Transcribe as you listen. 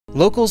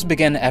Locals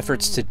began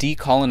efforts to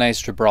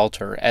decolonize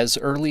Gibraltar as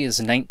early as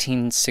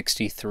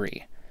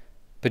 1963.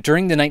 But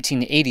during the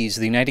 1980s,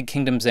 the United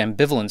Kingdom's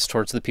ambivalence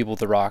towards the people of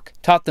the Rock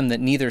taught them that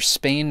neither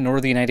Spain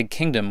nor the United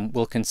Kingdom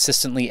will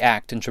consistently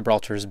act in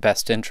Gibraltar's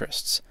best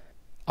interests.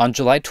 On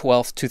July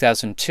 12,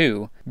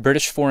 2002,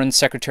 British Foreign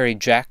Secretary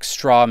Jack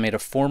Straw made a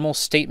formal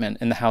statement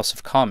in the House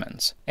of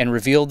Commons and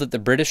revealed that the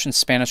British and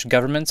Spanish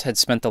governments had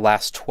spent the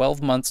last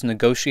 12 months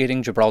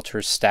negotiating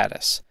Gibraltar's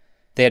status.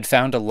 They had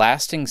found a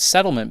lasting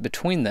settlement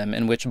between them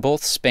in which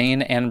both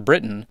Spain and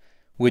Britain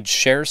would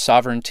share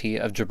sovereignty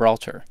of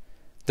Gibraltar.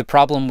 The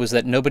problem was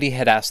that nobody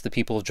had asked the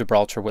people of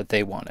Gibraltar what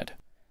they wanted.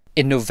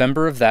 In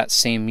November of that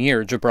same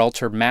year,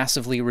 Gibraltar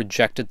massively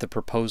rejected the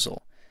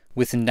proposal,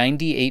 with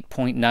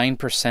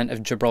 98.9%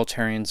 of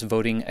Gibraltarians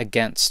voting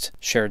against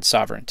shared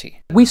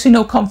sovereignty. We see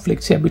no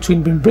conflict here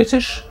between being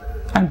British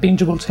and being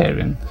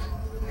Gibraltarian.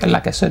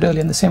 Like I said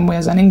earlier, in the same way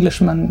as an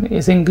Englishman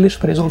is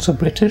English but is also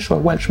British, or a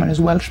Welshman is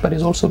Welsh but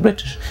is also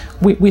British.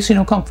 We see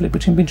no conflict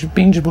between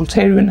being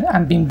Gibraltarian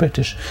and being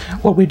British.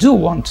 What we do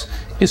want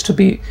is to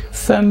be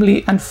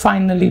firmly and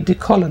finally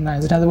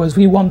decolonized. In other words,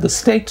 we want the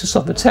status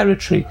of the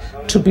territory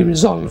to be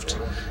resolved.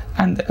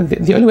 And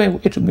the only way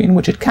in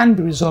which it can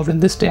be resolved in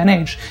this day and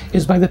age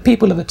is by the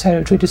people of the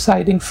territory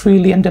deciding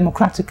freely and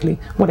democratically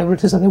whatever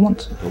it is that they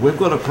want. We've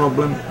got a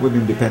problem with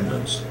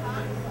independence,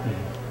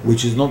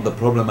 which is not the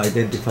problem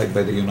identified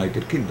by the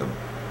United Kingdom,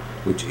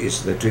 which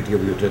is the Treaty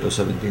of Utrecht of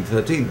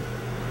 1713.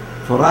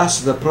 For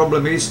us, the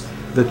problem is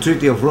the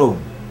Treaty of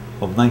Rome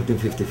of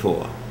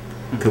 1954,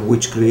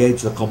 which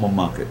creates the common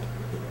market,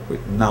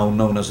 now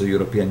known as the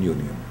European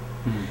Union.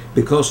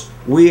 Because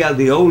we are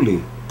the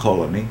only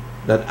colony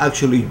that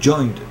actually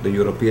joined the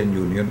European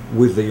Union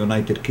with the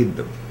United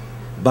Kingdom.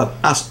 But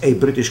as a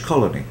British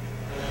colony,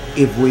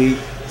 if we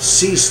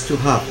cease to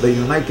have the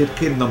United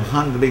Kingdom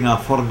handling our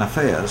foreign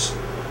affairs,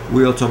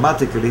 we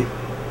automatically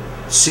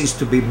cease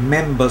to be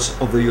members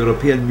of the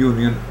European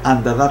Union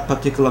under that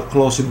particular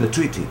clause in the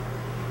treaty.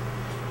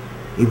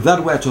 If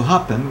that were to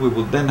happen, we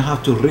would then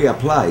have to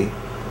reapply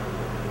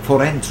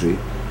for entry,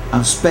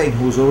 and Spain,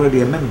 who is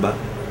already a member,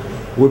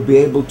 would be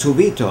able to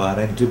veto our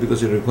entry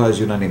because it requires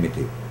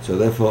unanimity. So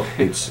therefore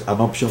it's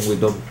an option we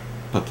don't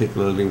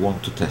particularly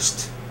want to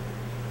test.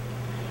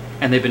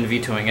 And they've been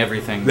vetoing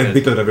everything. They've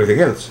vetoed everything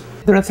else.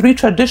 There are three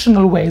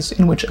traditional ways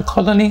in which a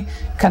colony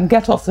can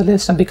get off the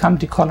list and become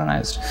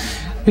decolonized.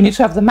 You need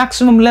to have the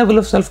maximum level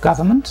of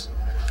self-government,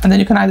 and then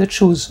you can either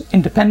choose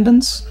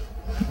independence,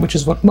 which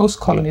is what most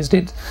colonies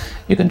did.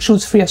 You can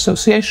choose free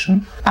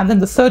association, and then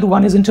the third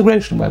one is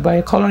integration, whereby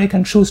a colony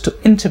can choose to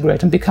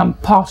integrate and become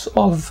part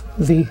of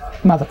the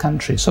mother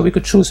country. So we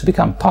could choose to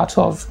become part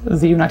of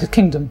the United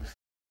Kingdom.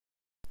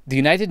 The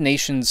United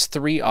Nations'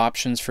 three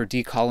options for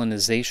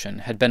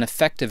decolonization had been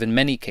effective in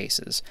many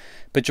cases,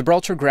 but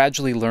Gibraltar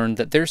gradually learned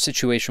that their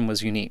situation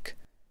was unique.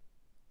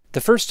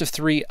 The first of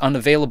three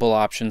unavailable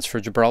options for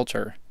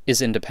Gibraltar is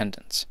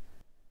independence.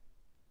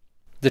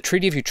 The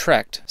Treaty of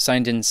Utrecht,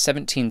 signed in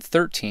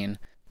 1713,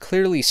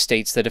 clearly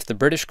states that if the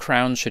British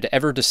Crown should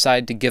ever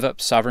decide to give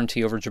up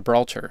sovereignty over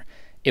Gibraltar,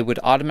 it would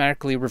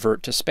automatically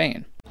revert to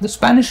Spain. The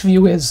Spanish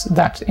view is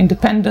that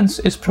independence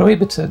is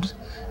prohibited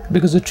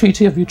because the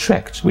Treaty of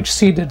Utrecht, which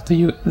ceded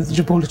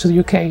Gibraltar to the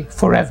UK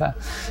forever,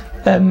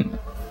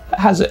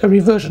 has a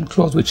reversion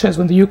clause which says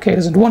when the UK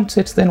doesn't want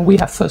it, then we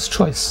have first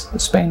choice.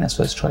 Spain has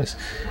first choice.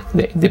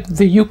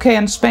 The UK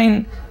and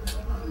Spain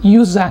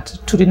use that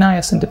to deny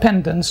us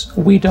independence.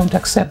 We don't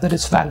accept that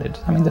it's valid.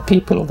 I mean, the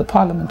people of the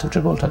Parliament of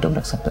Gibraltar don't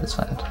accept that it's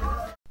valid.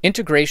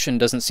 Integration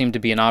doesn't seem to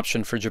be an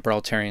option for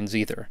Gibraltarians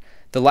either.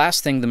 The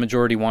last thing the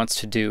majority wants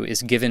to do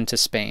is give in to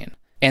Spain,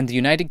 and the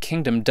United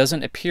Kingdom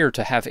doesn't appear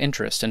to have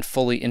interest in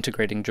fully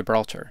integrating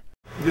Gibraltar.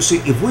 You see,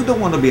 if we don't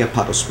want to be a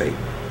part of Spain,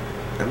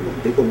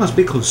 then people must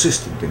be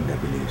consistent in their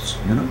beliefs,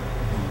 you know?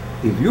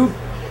 If you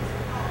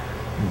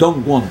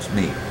don't want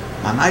me,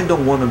 and I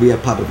don't want to be a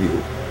part of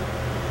you,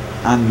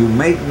 and you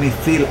make me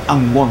feel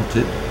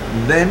unwanted,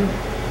 then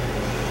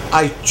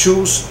I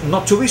choose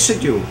not to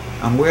visit you.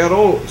 And we are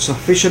all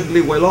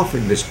sufficiently well off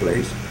in this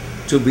place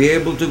to be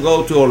able to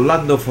go to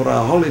Orlando for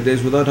our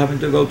holidays without having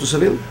to go to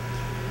Seville.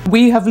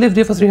 We have lived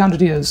here for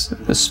 300 years.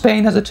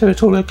 Spain has a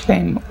territorial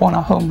claim on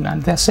our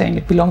homeland. They're saying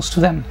it belongs to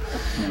them.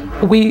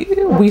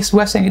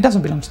 We're saying it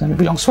doesn't belong to them, it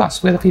belongs to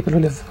us. We're the people who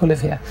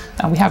live here,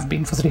 and we have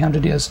been for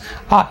 300 years.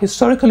 Our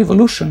historical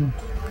evolution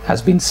has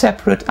been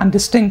separate and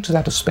distinct to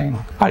that of Spain.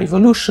 Our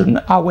evolution,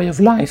 our way of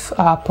life,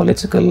 our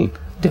political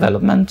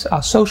development,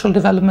 our social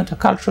development, our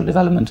cultural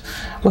development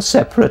was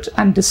separate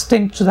and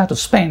distinct to that of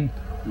Spain.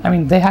 I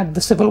mean, they had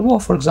the Civil War,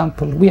 for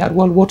example. We had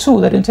World War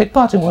II. They didn't take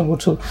part in World War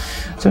II.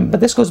 But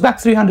this goes back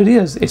 300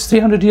 years. It's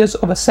 300 years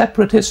of a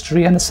separate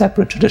history and a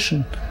separate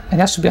tradition. And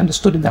it has to be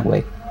understood in that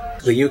way.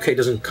 The UK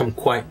doesn't come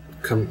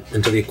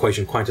into the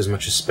equation quite as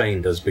much as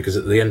Spain does, because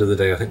at the end of the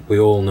day, I think we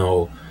all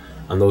know,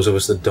 and those of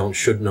us that don't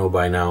should know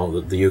by now,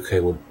 that the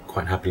UK would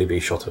quite happily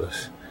be shot at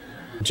us.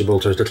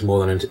 Gibraltar is little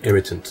more than an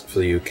irritant for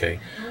the UK.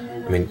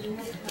 I mean,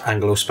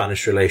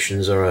 Anglo-Spanish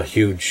relations are a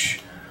huge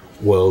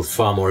world,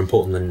 far more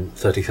important than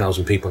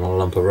 30,000 people on a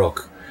lump of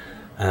rock.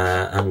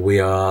 and we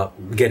are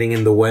getting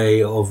in the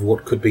way of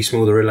what could be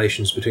smoother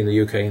relations between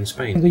the UK and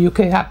Spain. The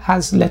UK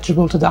has let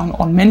Gibraltar down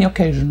on many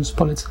occasions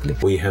politically.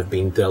 We have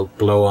been dealt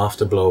blow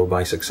after blow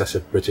by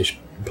successive British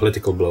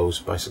political blows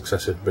by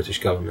successive British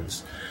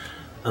governments,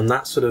 and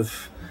that sort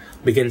of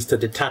begins to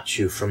detach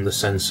you from the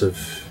sense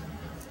of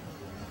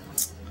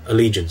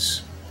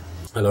allegiance.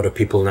 A lot of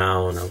people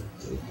now,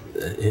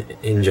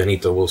 in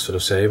Llanitos will sort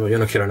of say, well, yo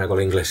no quiero nada con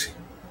los ingleses,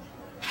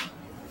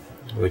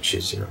 which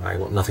is, I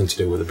want nothing to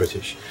do with the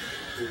British.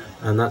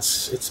 And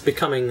it's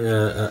becoming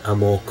a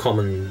more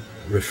common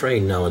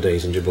refrain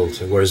nowadays in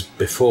Gibraltar, whereas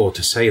before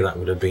to say that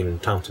would have been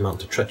tantamount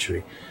to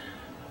treachery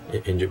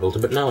in Gibraltar.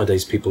 But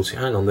nowadays people say,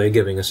 hang on, they're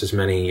giving us as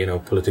many,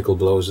 political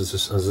blows as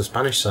the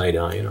Spanish side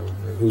are,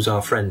 who's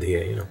our friend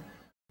here,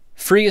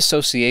 Free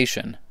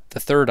association, the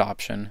third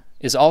option,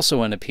 is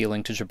also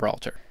unappealing to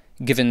Gibraltar,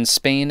 given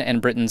Spain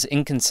and Britain's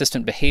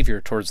inconsistent behavior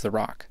towards the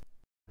Rock.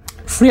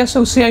 Free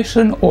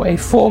association, or a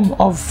form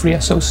of free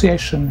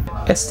association,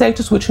 a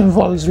status which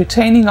involves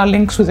retaining our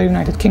links with the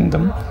United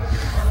Kingdom,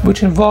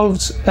 which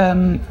involves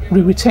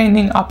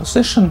retaining our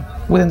position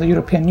within the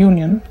European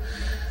Union,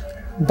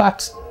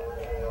 but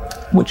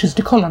which is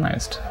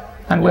decolonized,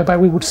 and whereby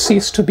we would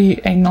cease to be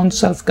a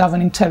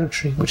non-self-governing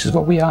territory, which is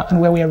what we are,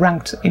 and where we are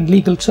ranked in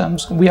legal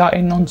terms, we are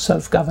a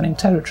non-self-governing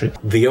territory.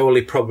 The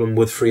only problem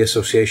with free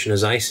association,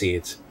 as I see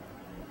it,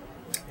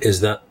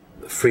 is that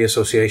free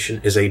association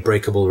is a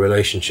breakable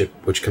relationship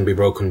which can be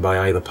broken by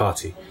either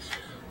party.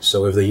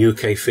 So if the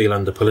UK feel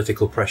under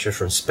political pressure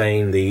from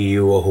Spain, the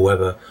EU or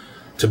whoever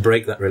to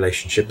break that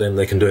relationship, then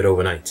they can do it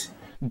overnight.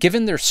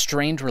 Given their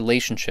strained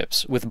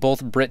relationships with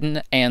both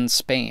Britain and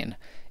Spain,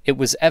 it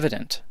was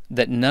evident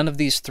that none of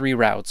these three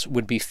routes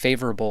would be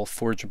favorable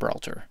for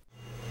Gibraltar.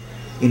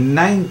 In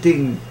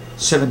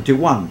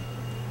 1971,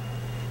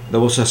 there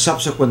was a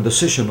subsequent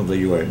decision of the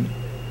UN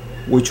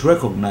which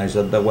recognized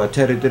that there were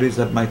territories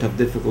that might have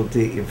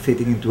difficulty in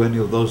fitting into any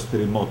of those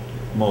three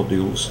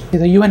modules.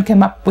 The UN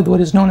came up with what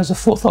is known as a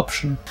fourth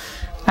option,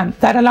 and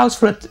that allows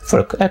for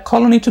a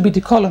colony to be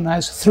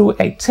decolonized through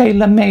a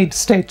tailor-made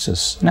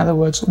status. In other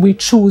words, we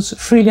choose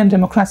freely and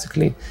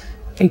democratically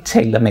a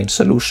tailor-made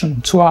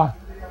solution to our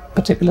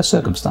particular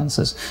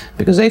circumstances,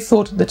 because they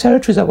thought the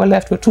territories that were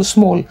left were too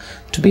small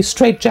to be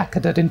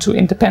straitjacketed into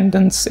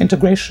independence,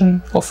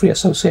 integration or free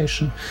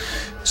association.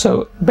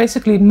 So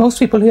basically most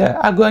people here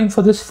are going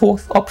for this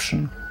fourth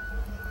option,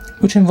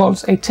 which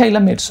involves a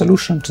tailor-made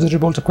solution to the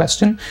Gibraltar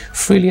question,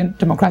 freely and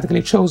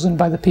democratically chosen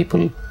by the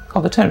people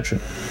of the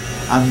territory.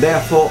 And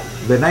therefore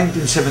the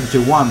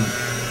 1971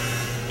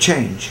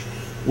 change,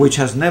 which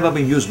has never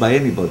been used by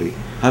anybody,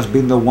 has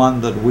been the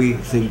one that we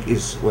think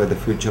is where the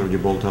future of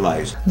Gibraltar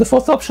lies. The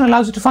fourth option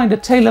allows you to find a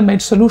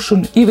tailor-made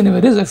solution, even if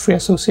it is a free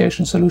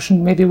association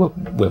solution, maybe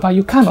whereby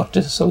you cannot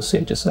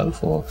disassociate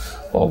yourself, or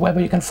whereby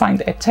you can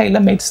find a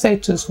tailor-made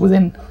status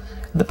within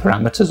the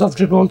parameters of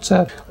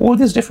Gibraltar. All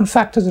these different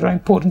factors that are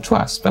important to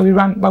us, but we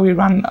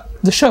run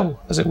the show,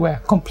 as it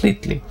were,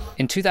 completely.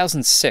 In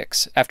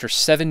 2006, after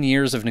 7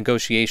 years of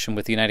negotiation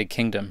with the United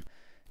Kingdom,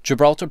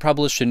 Gibraltar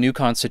published a new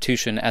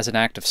constitution as an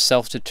act of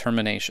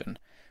self-determination,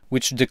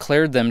 which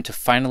declared them to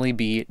finally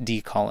be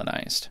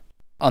decolonized.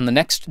 On the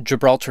next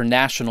Gibraltar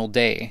National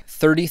Day,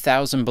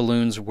 30,000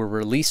 balloons were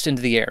released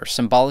into the air,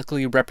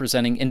 symbolically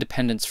representing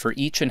independence for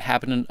each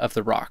inhabitant of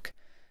the Rock.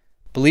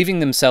 Believing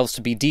themselves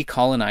to be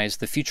decolonized,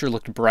 the future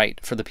looked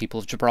bright for the people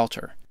of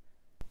Gibraltar.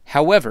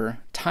 However,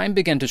 time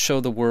began to show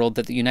the world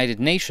that the United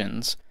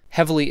Nations,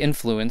 heavily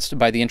influenced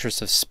by the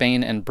interests of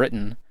Spain and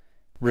Britain,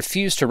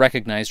 refused to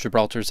recognize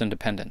Gibraltar's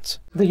independence.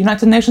 The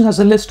United Nations has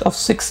a list of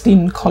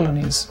 16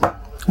 colonies.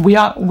 We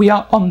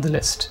are on the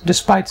list,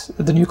 despite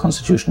the new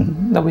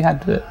constitution that we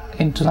had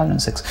in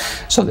 2006.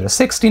 So there are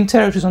 16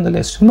 territories on the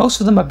list. Most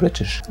of them are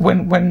British.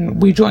 When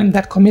we joined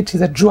that committee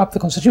that drew up the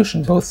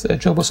constitution, both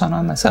Joe Bossano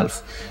and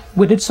myself,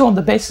 we did so on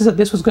the basis that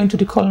this was going to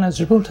decolonize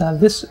Gibraltar.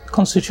 This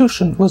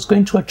constitution was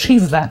going to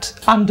achieve that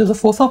under the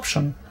fourth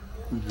option.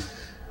 Mm-hmm.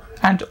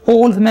 And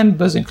all the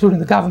members, including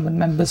the government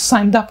members,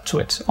 signed up to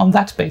it on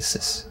that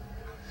basis.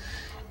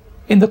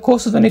 In the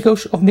course of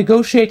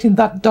negotiating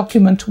that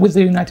document with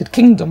the United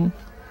Kingdom,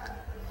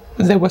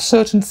 there were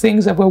certain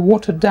things that were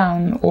watered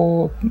down,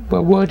 or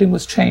where wording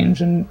was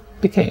changed and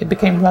it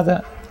became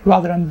rather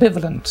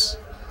ambivalent,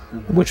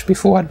 which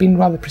before had been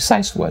rather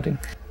precise wording.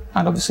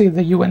 And obviously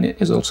the UN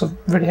is also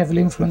very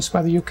heavily influenced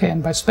by the UK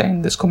and by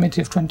Spain, this Committee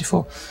of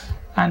 24.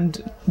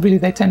 And really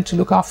they tend to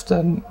look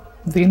after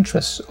the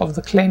interests of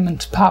the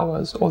claimant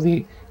powers, or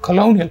the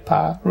colonial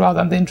power, rather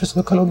than the interests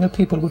of the colonial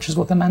people, which is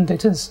what the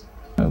mandate is.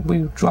 We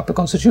drew up a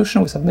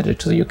constitution, we submitted it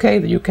to the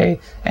UK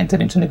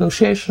entered into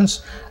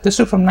negotiations. This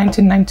took from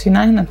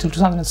 1999 until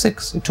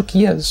 2006. It took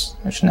years,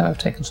 it should never have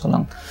taken so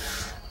long.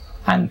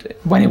 And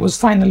when it was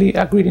finally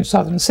agreed in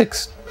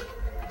 2006,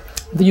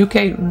 the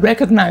UK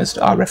recognised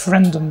our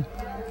referendum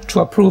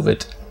to approve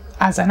it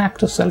as an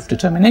act of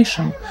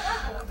self-determination.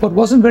 What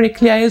wasn't very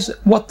clear is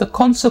what the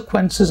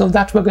consequences of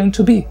that were going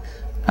to be,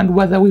 and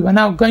whether we were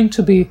now going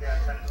to be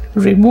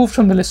removed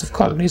from the list of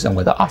colonies, and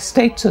whether our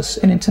status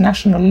in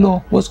international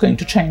law was going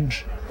to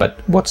change. But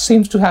what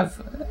seems to have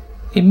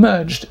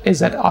emerged is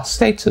that our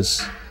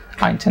status,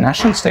 our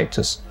international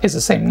status, is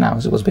the same now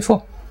as it was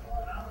before.